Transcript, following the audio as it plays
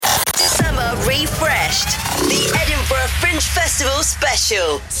Refreshed, the Edinburgh Fringe Festival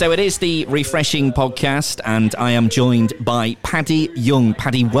special. So it is the Refreshing podcast, and I am joined by Paddy Young.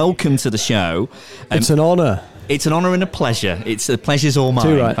 Paddy, welcome to the show. It's an honour. It's an honour and a pleasure. The pleasure's all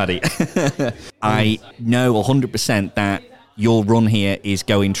mine, right. Paddy. I know 100% that your run here is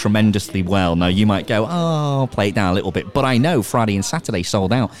going tremendously well. Now, you might go, I'll play it down a little bit. But I know Friday and Saturday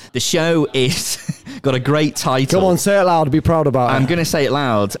sold out. The show is got a great title. Come on, say it loud. Be proud about it. I'm going to say it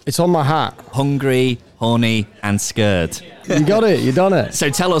loud. It's on my hat. Hungry, horny and scared. You got it. You done it. So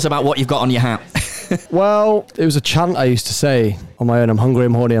tell us about what you've got on your hat. Well, it was a chant I used to say on my own. I'm hungry,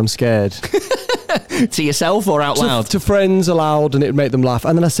 I'm horny, I'm scared. To yourself or out loud? To friends aloud, and it would make them laugh.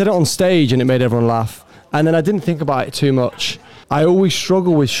 And then I said it on stage and it made everyone laugh. And then I didn't think about it too much. I always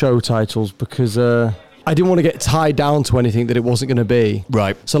struggle with show titles because I didn't want to get tied down to anything that it wasn't going to be.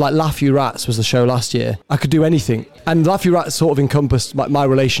 Right. So like Laugh You Rats was the show last year. I could do anything. And Laugh You Rats sort of encompassed my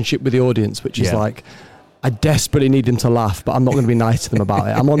relationship with the audience, which is like, I desperately need them to laugh, but I'm not going to be nice to them about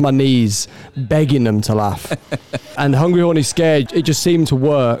it. I'm on my knees begging them to laugh. And Hungry, Horny, Scared, it just seemed to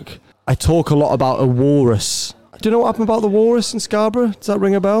work. I talk a lot about a walrus. Do you know what happened about the walrus in Scarborough? Does that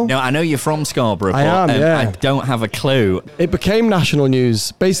ring a bell? No, I know you're from Scarborough, I am, yeah. I don't have a clue. It became national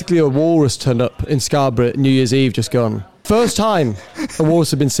news. Basically, a walrus turned up in Scarborough New Year's Eve just gone. First time a walrus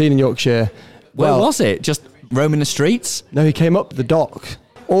had been seen in Yorkshire. Where was it? Just roaming the streets? No, he came up the dock.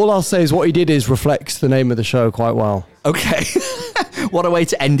 All I'll say is what he did is reflects the name of the show quite well. Okay. What a way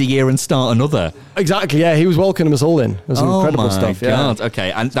to end a year and start another. Exactly, yeah. He was welcoming us all in. It was incredible stuff. God. Yeah.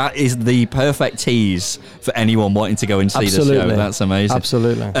 Okay, and that is the perfect tease for anyone wanting to go and see the show. That's amazing.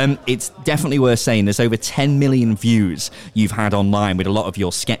 Absolutely. It's definitely worth saying there's over 10 million views you've had online with a lot of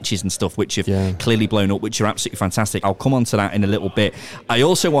your sketches and stuff, which have clearly blown up, which are absolutely fantastic. I'll come on to that in a little bit. I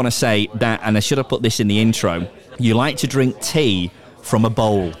also want to say that, and I should have put this in the intro, you like to drink tea from a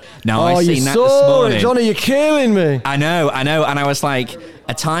bowl. Now, I've seen that this morning. Johnny, you're killing me. I know. And I was like,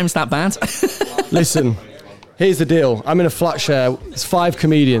 are times that bad? Listen, here's the deal. I'm in a flat share. There's 5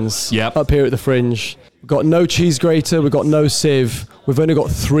 comedians up here at the Fringe. We've got no cheese grater. We've got no sieve. We've only got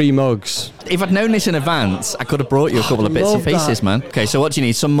 3 mugs. If I'd known this in advance, I could have brought you a couple of bits and pieces, man. Okay, so what do you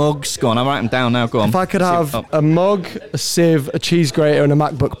need? Some mugs? Go on, I'll write them down now. Go on. If I could have a mug, a sieve, a cheese grater, and a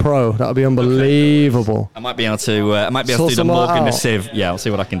MacBook Pro, that would be unbelievable. I might be able to do the mug and the sieve. Yeah, I'll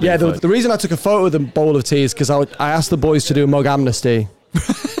see what I can do. Yeah, the reason I took a photo of the bowl of tea is because I asked the boys to do a mug amnesty.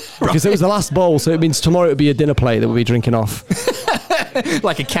 Because it was the last bowl, so it means tomorrow it would be a dinner plate that we'll be drinking off.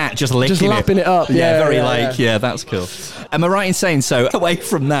 Like a cat just licking just lapping it up. Yeah, that's cool. Am I right in saying so? Away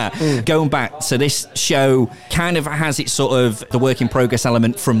from that, going back, so this show kind of has its sort of the work in progress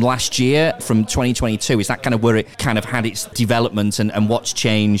element from last year, from 2022. Is that kind of where it kind of had its development and what's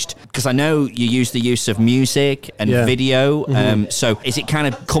changed? Because I know you use the use of music and video. So is it kind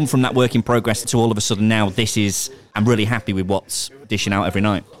of come from that work in progress to all of a sudden now I'm really happy with what's dishing out every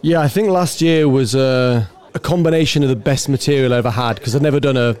night? Yeah, I think last year was a combination of the best material I ever had, because I'd never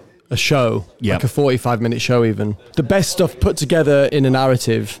done a show, like a 45-minute show even. The best stuff put together in a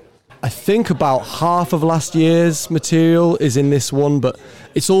narrative. I think about half of last year's material is in this one, but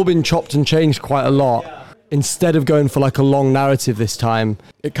it's all been chopped and changed quite a lot. Instead of going for like a long narrative this time,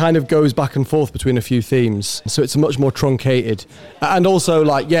 it kind of goes back and forth between a few themes. So it's much more truncated. And also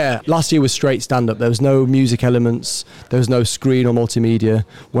last year was straight stand-up. There was no music elements. There was no screen or multimedia.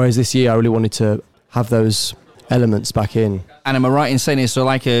 Whereas this year I really wanted to have those elements back in. And am I right in saying it's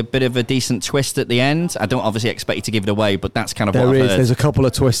like a bit of a decent twist at the end? I don't obviously expect you to give it away, but that's kind of what I've heard. There's a couple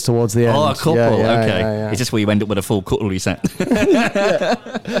of twists towards the end. Oh, a couple? Okay. Yeah. Is this where you end up with a full cutlery set?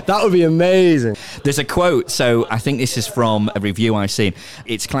 That would be amazing. There's a quote, so I think this is from a review I've seen.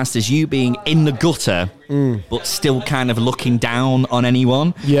 It's classed as you being in the gutter, but still kind of looking down on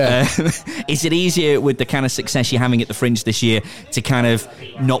anyone. Yeah. Is it easier with the kind of success you're having at the Fringe this year to kind of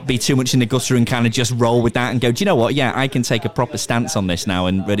not be too much in the gutter and kind of just roll with that and go, do you know what? Yeah, I can take a proper stance on this now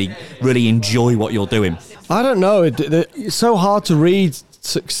and really, really enjoy what you're doing. I don't know. It's so hard to read.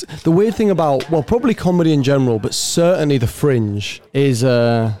 The weird thing about, probably comedy in general, but certainly the Fringe, is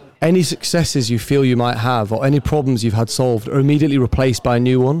any successes you feel you might have or any problems you've had solved are immediately replaced by a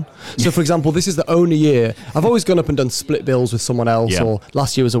new one. So, for example, this is the only year I've always gone up and done split bills with someone else, or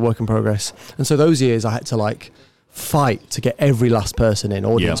last year was a work in progress. And so those years I had to fight to get every last person in,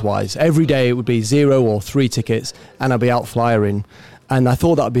 audience-wise. Every day it would be 0 or 3 tickets, and I'd be out flyering. And I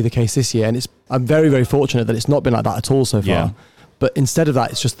thought that would be the case this year. And I'm very, very fortunate that it's not been like that at all so far. Yeah. But instead of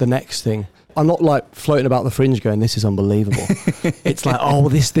that, it's just the next thing. I'm not floating about the Fringe going, this is unbelievable.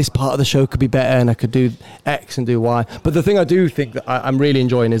 It's this part of the show could be better and I could do X and do Y. But the thing I do think that I'm really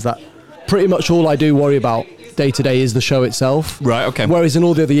enjoying is that pretty much all I do worry about day to day is the show itself. Right, okay. Whereas in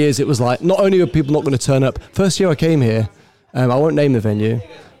all the other years, it was like, not only are people not going to turn up. First year I came here, I won't name the venue,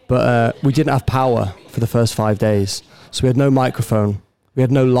 but we didn't have power for the first 5 days. So we had no microphone. We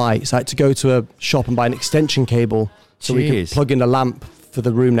had no lights. I had to go to a shop and buy an extension cable so we could plug in a lamp for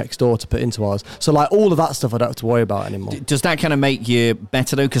the room next door to put into ours. So like all of that stuff I don't have to worry about anymore. Does that kind of make you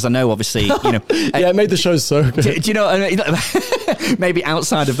better though? Because I know obviously, you know... Yeah, it made the show so good. Do you know, maybe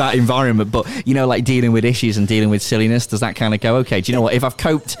outside of that environment, but you know, like dealing with issues and dealing with silliness, does that kind of go, okay, do you know what, if I've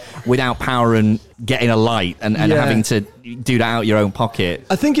coped without power and getting a light and having to do that out your own pocket?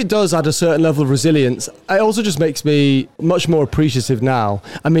 I think it does add a certain level of resilience. It also just makes me much more appreciative now.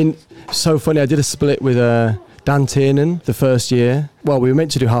 I mean, so funny, I did a split with Dan Tiernan the first year. Well, we were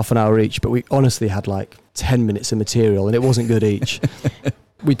meant to do half an hour each, but we honestly had like 10 minutes of material and it wasn't good each.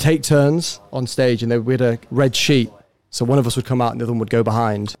 We'd take turns on stage and we had a red sheet. So one of us would come out and the other one would go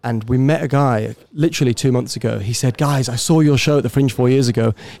behind. And we met a guy literally 2 months ago. He said, guys, I saw your show at the Fringe 4 years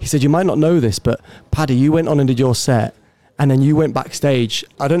ago. He said, you might not know this, but Paddy, you went on and did your set. And then you went backstage.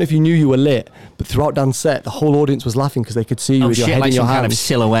 I don't know if you knew you were lit, but throughout Dan's set, the whole audience was laughing because they could see you with your head in your hands. Kind of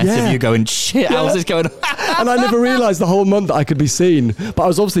silhouette of you going, shit, how's this going on? And I never realised the whole month that I could be seen. But I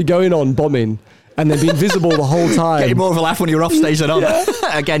was obviously going on bombing and then being visible the whole time. Getting more of a laugh when you're off stage than on.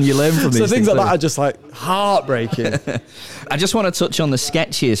 Again, you learn from these things. So things like that are just like heartbreaking. I just want to touch on the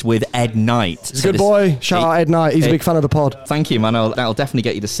sketches with Ed Knight. He's a good boy. Shout out Ed Knight. He's a big fan of the pod. Thank you, man. That'll definitely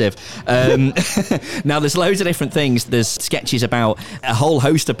get you the sieve. Now, there's loads of different things. There's sketches about a whole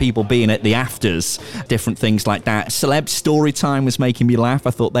host of people being at the afters, different things like that. Celeb Story Time was making me laugh.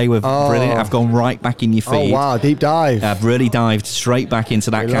 I thought they were brilliant. I've gone right back in your feed. Oh, wow. Deep dive. I've really dived straight back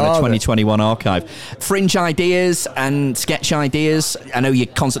into that kind of 2021 archive. Fringe ideas and sketch ideas. I know you're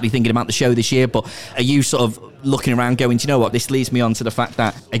constantly thinking about the show this year, but are you sort of looking around going, do you know what, this leads me on to the fact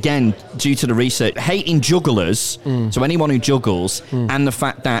that, again, due to the research, hating jugglers, so anyone who juggles, and the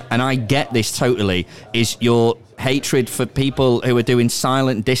fact that, and I get this totally, is your hatred for people who are doing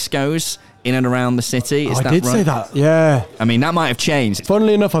silent discos in and around the city. Is I that did right? say that, yeah. I mean, that might have changed.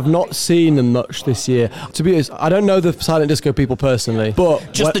 Funnily enough, I've not seen them much this year. To be honest, I don't know the silent disco people personally,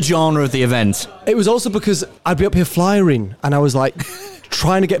 but... Just the genre of the event. It was also because I'd be up here flyering, and I was like...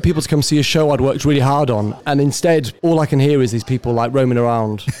 trying to get people to come see a show I'd worked really hard on, and instead all I can hear is these people like roaming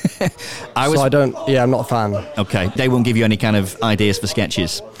around. I'm not a fan. Okay. They won't give you any kind of ideas for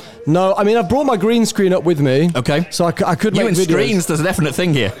sketches? No, I mean, I've brought my green screen up with me. Okay. So I could you make and videos. Screens, there's a definite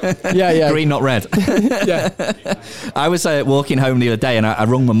thing here. Yeah. Green, not red. Yeah. I was walking home the other day and I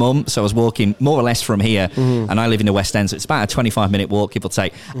rung my mum, so I was walking more or less from here, and I live in the West End, so it's about a 25-minute walk, give or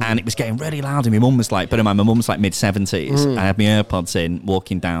take, and it was getting really loud, and my mum was like, but my mum's like mid-70s, I had my AirPods in,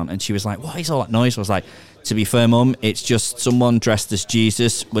 walking down, and she was like, what is all that noise? I was like, to be fair, Mum, it's just someone dressed as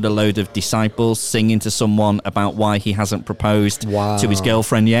Jesus with a load of disciples singing to someone about why he hasn't proposed to his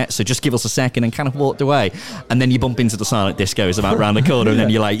girlfriend yet. So just give us a second, and kind of walked away. And then you bump into the silent discos about round the corner, and then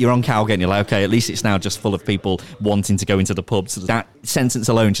you're on Cowgate, and you're like, okay, at least it's now just full of people wanting to go into the pub. So that sentence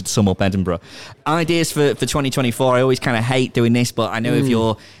alone should sum up Edinburgh. Ideas for 2024. I always kind of hate doing this, but I know if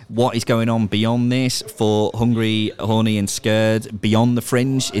you're what is going on beyond this for Hungry, Horny and Scared, beyond the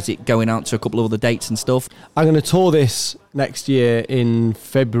Fringe, is it going out to a couple of other dates and stuff? I'm going to tour this next year in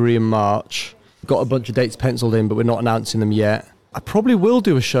February and March. Got a bunch of dates penciled in, but we're not announcing them yet. I probably will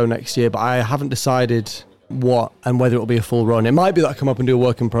do a show next year, but I haven't decided what and whether it'll be a full run. It might be that I come up and do a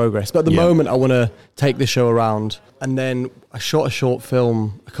work in progress, but at the moment I want to take this show around. And then I shot a short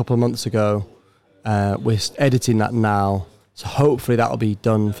film a couple of months ago. We're editing that now, so hopefully that'll be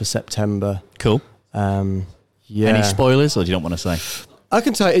done for September. Cool. Any spoilers, or do you don't want to say? I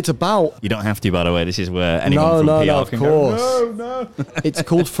can tell you, it's about... You don't have to, by the way. This is where anyone from PR of can course. go. No. It's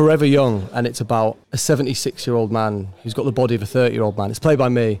called Forever Young, and it's about a 76-year-old man who's got the body of a 30-year-old man. It's played by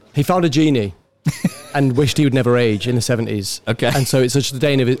me. He found a genie and wished he would never age in the 70s. Okay. And so it's just the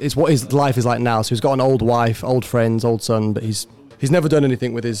day of it. It's what his life is like now. So he's got an old wife, old friends, old son, but he's never done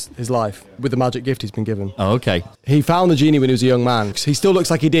anything with his life, with the magic gift he's been given. Oh, okay. He found the genie when he was a young man. He still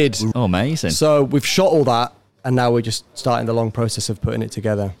looks like he did. Oh, amazing. So we've shot all that, and now we're just starting the long process of putting it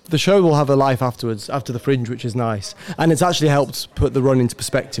together. The show will have a life afterwards, after the Fringe, which is nice. And it's actually helped put the run into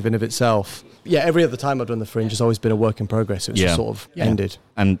perspective in of itself. Yeah, every other time I've done the Fringe has always been a work in progress. So it's just sort of ended.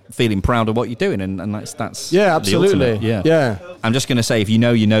 And feeling proud of what you're doing, and that's yeah, absolutely. Yeah. I'm just going to say, if you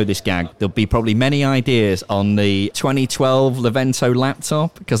know this gag, there'll be probably many ideas on the 2012 Levento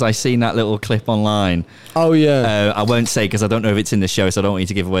laptop, because I seen that little clip online. Oh, yeah. I won't say, because I don't know if it's in the show, so I don't want you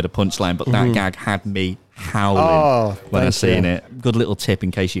to give away the punchline, but that gag had me howling when I thank seen you. it. Good little tip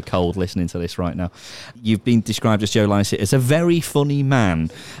in case you're cold listening to this right now. You've been described, as Joe Lycett, as a very funny man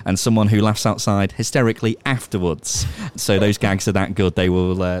and someone who laughs outside hysterically afterwards. So those gags are that good. They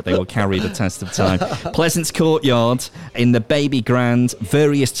will carry the test of time. Pleasance Courtyard in the Baby Grand,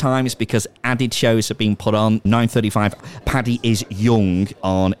 various times because added shows have been put on. 9:35. Paddy is Young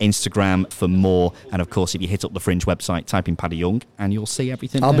on Instagram for more. And of course, if you hit up the Fringe website, type in Paddy Young and you'll see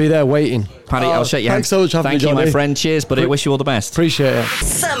everything. I'll be there waiting. Paddy, I'll shake your hand. Thanks so much for having me, Thank you, my Johnny. friend. Cheers, buddy. Wish you all the best. Appreciate it.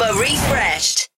 Summer refreshed.